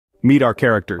Meet our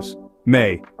characters.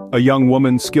 Mei, a young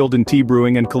woman skilled in tea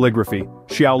brewing and calligraphy.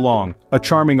 Xiaolong, a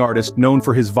charming artist known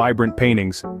for his vibrant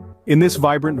paintings. In this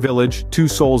vibrant village, two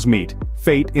souls meet,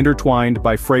 fate intertwined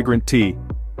by fragrant tea.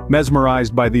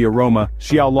 Mesmerized by the aroma,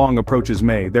 Xiaolong approaches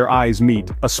Mei, their eyes meet,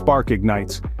 a spark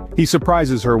ignites. He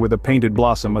surprises her with a painted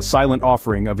blossom, a silent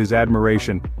offering of his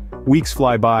admiration. Weeks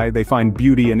fly by, they find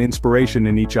beauty and inspiration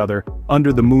in each other.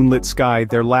 Under the moonlit sky,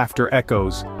 their laughter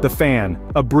echoes. The fan,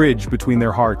 a bridge between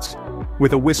their hearts.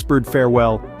 With a whispered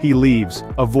farewell, he leaves,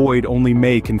 a void only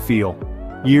Mei can feel.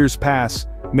 Years pass,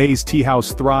 Mei's tea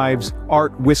house thrives,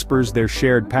 art whispers their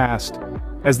shared past.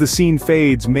 As the scene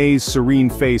fades, Mei's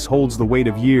serene face holds the weight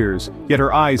of years, yet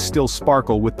her eyes still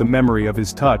sparkle with the memory of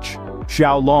his touch.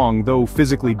 Xiaolong, though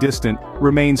physically distant,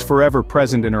 remains forever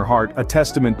present in her heart, a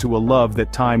testament to a love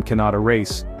that time cannot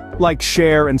erase. Like,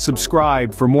 share, and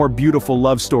subscribe for more beautiful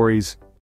love stories.